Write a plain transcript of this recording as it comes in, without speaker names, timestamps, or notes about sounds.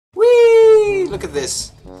look at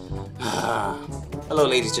this. Hello,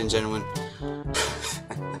 ladies and gentlemen.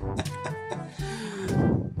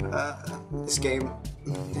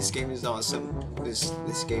 This game is awesome.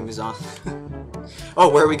 This game is awesome. Oh,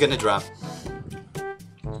 where are we gonna drop?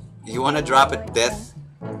 You wanna drop at Death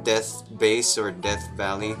Base or Death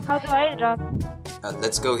Valley? How do I drop?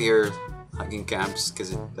 Let's go here, hugging camps,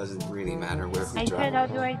 because it doesn't really matter where we drop. I said, how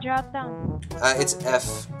do I drop down? It's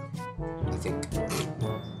F, I think.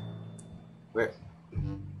 Where?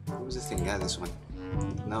 What was the thing? Yeah, this one.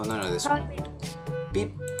 No, this one.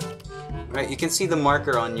 Beep. Right, you can see the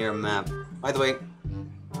marker on your map. By the way,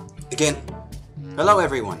 again, hello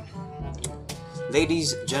everyone.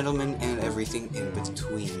 Ladies, gentlemen, and everything in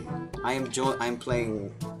between. I'm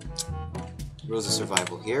playing Rules of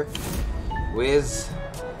Survival here with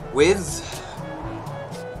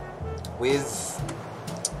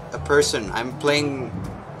a person. I'm playing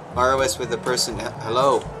ROS with a person.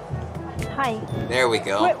 Hello. Hi. There we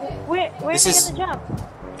go. Where This am I is- gonna jump?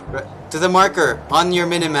 To the marker on your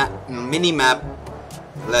mini-map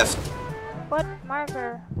left. What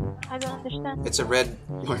marker? I don't understand. It's a red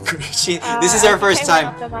marker. This is our first I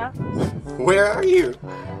went time. off the map. Where are you?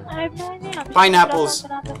 I have no idea. Pineapples.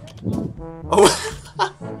 Oh,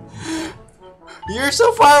 you're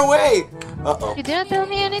so far away. Uh-oh. You didn't tell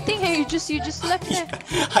me anything. Hey, you just left there.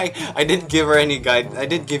 I didn't give her any guide. I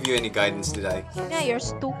didn't give you any guidance, did I? Yeah, you're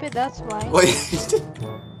stupid. That's why. Wait.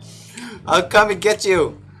 I'll come and get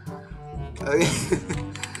you.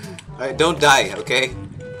 Alright, don't die, okay?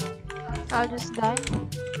 I'll just die.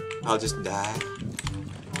 I'll just die.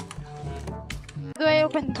 Do I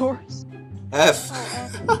open doors? F.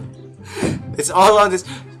 Oh, It's all on this.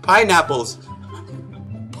 Pineapples.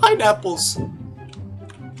 Pineapples.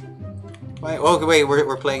 Wait,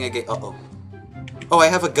 we're playing a game. Uh-oh. Oh, I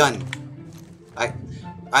have a gun.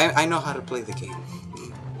 I know how to play the game.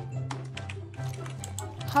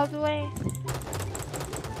 How do I?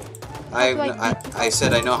 I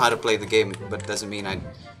said I know how to play the game, but doesn't mean I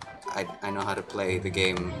know how to play the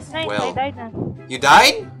game Nice, well. I died now. You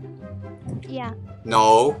died? Yeah.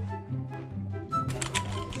 No.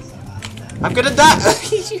 I'm gonna die.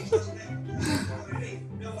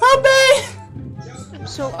 Help me!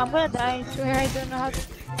 I'm gonna die. I swear I don't know how to.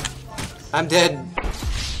 I'm dead.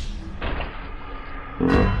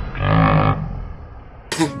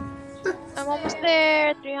 I'm almost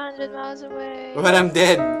there. 300 miles away. But I'm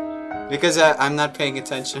dead. Because I'm not paying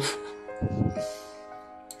attention.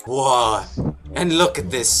 Whoa. And look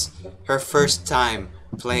at this. Her first time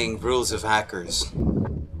playing Rules of Hackers.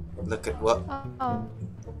 Look at what. Oh.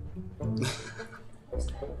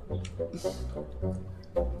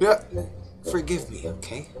 Yeah. Forgive me,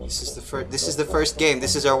 okay? This is the first game.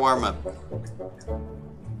 This is our warm-up.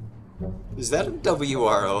 Is that a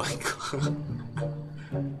WRO?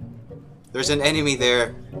 There's an enemy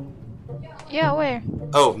there. Yeah, where?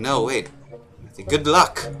 Oh, no, wait. Good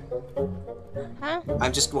luck. Huh?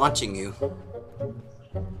 I'm just watching you.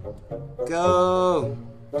 Go!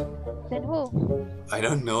 Then who? I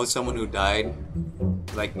don't know, someone who died.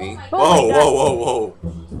 Like me. Oh my God. Whoa.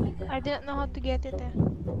 I didn't know how to get it there.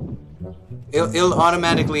 It'll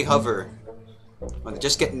automatically hover.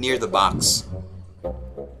 Just get near the box.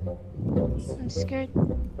 I'm scared.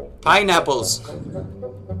 Pineapples!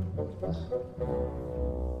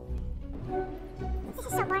 This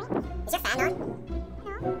is so boring. Is your fan on?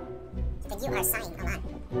 No. Then you are sighing a lot.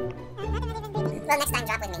 Well, next time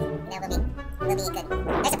drop with me. There will be good.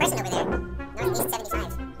 There's a person over there. Northeast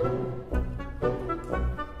 75.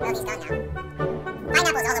 Well, he's gone now.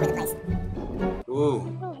 Pineapples all over the place. Ooh,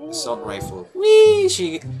 assault rifle. Whee!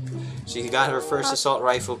 She got her first assault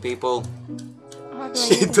rifle, people. How do I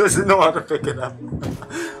She use it? doesn't know how to pick it up.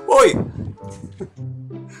 Oi!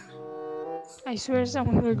 I swear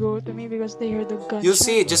someone will go to me because they heard the gun. You'll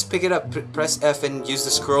see it. Just pick it up. Press F and use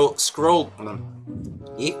the scroll.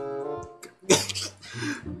 Eh?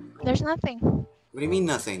 There's nothing. What do you mean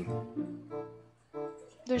nothing?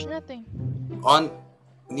 There's nothing.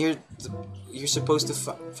 You're supposed to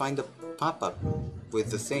find a pop-up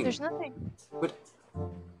with the thing. There's nothing. What?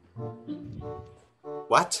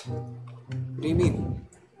 What? What do you mean?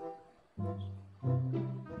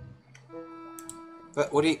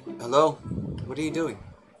 But what are you? Hello? What are you doing?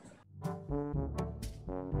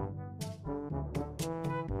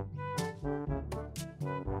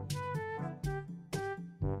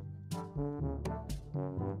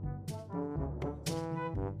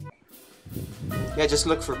 Yeah, just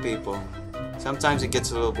look for people. Sometimes it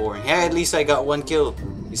gets a little boring. Hey, at least I got one kill.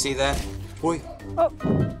 You see that? Boy. Oh.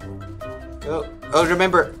 Go. Oh,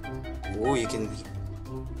 remember. Oh, you can.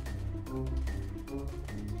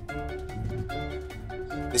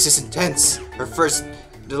 This is intense. Her first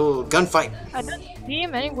little gunfight. I don't see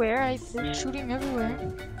him anywhere. They're shooting everywhere.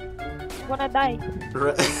 I'm gonna die.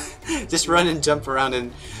 Just run and jump around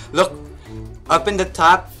and look up in the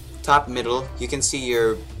top middle. You can see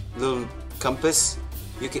your little compass.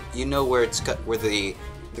 You know where it's cut, where the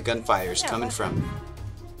gunfire is coming from.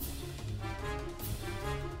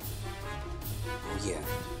 Oh yeah,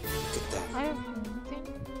 look at that. I don't see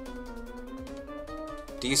anything.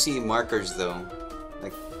 Do you see markers though,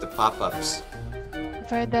 like the pop-ups?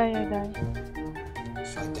 If I die, I die.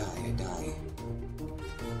 If I die, I die.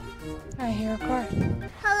 I hear a car.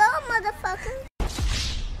 Hello, motherfucker.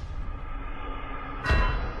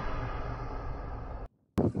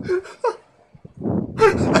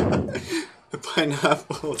 The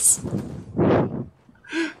pineapples.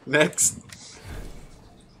 Next.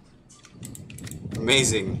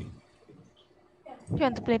 Amazing. You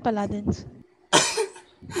want to play Paladins?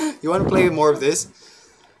 You want to play more of this?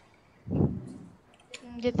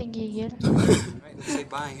 Getting gigil. Alright, let's say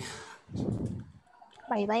bye.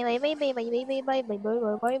 Bye bye bye bye bye bye bye bye bye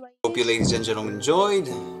bye bye bye. Hope you ladies and gentlemen enjoyed.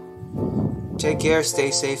 Take care,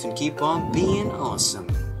 stay safe, and keep on being awesome.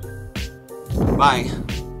 Bye.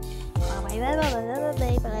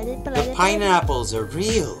 The pineapples are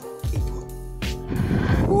real, people.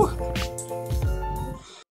 Woo.